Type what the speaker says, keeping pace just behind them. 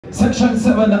Section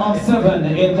 7 of 7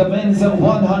 in the men's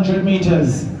 100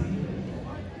 meters.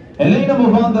 In lane number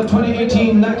 1, the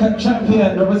 2018 NACA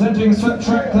champion representing Swept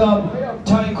Track Club,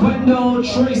 Taekwondo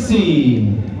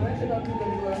Tracy.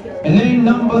 In lane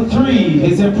number 3,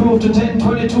 he's improved to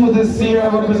 10:22 this year,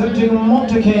 representing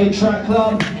Montague Track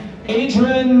Club,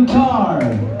 Adrian Carr.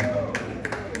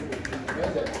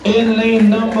 In lane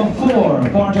number 4,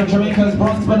 part of Jamaica's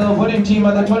bronze medal winning team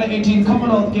at the 2018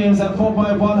 Commonwealth Games at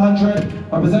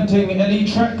 4x100, representing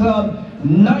Elite Track Club,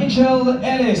 Nigel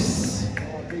Ellis.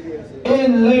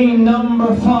 In lane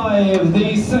number 5,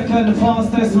 the second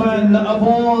fastest man of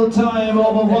all time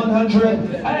over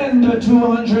 100 and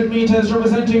 200 meters,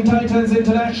 representing Titans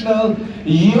International,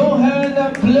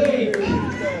 Yohan Blake.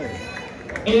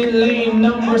 In lane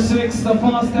number 6, the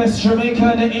fastest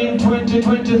Jamaican in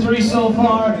 2023 so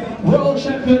far, World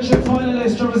Championship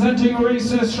finalist representing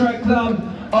Racers Track Club,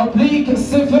 Oblique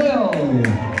Seville.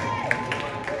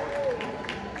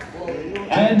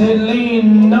 And in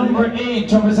lane number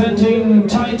 8, representing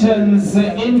Titans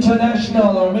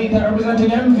International, or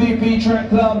representing MVP Track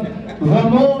Club,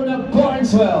 Ramon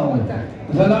Barneswell.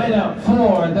 The lineup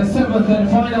for the 7th and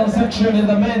final section in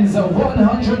the men's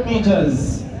 100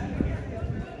 meters.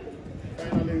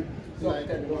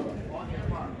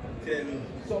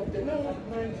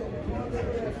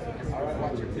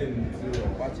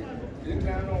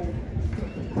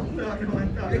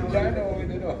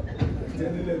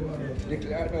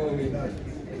 Declare no win.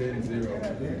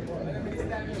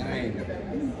 10-0.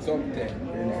 9. Some 10.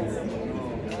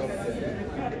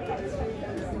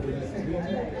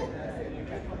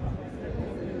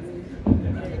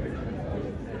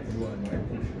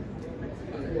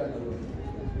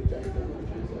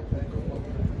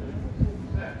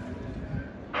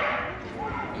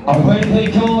 Away they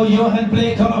go, Yohan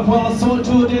Blake got up well, so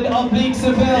too did Oblique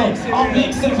Seville.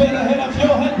 Oblique Seville ahead of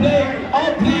Yohan Blake.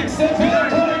 Oblique Seville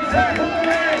going forward.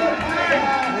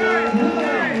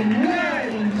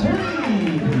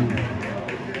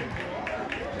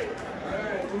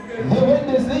 9-9-3. The wind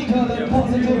is legal at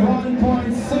positive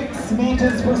 1.6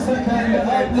 meters per second.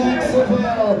 Oblique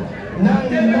Seville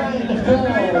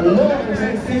 9-9-4. Lowers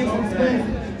and season space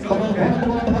of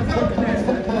 1.1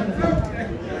 seconds.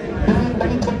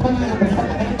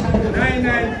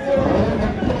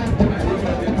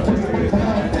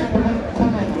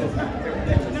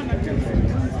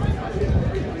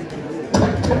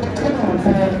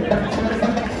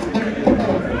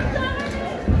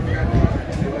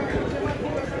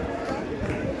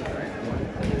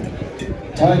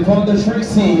 Taekwondo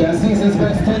Tracy as he's his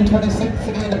best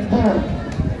 10:26 and 4.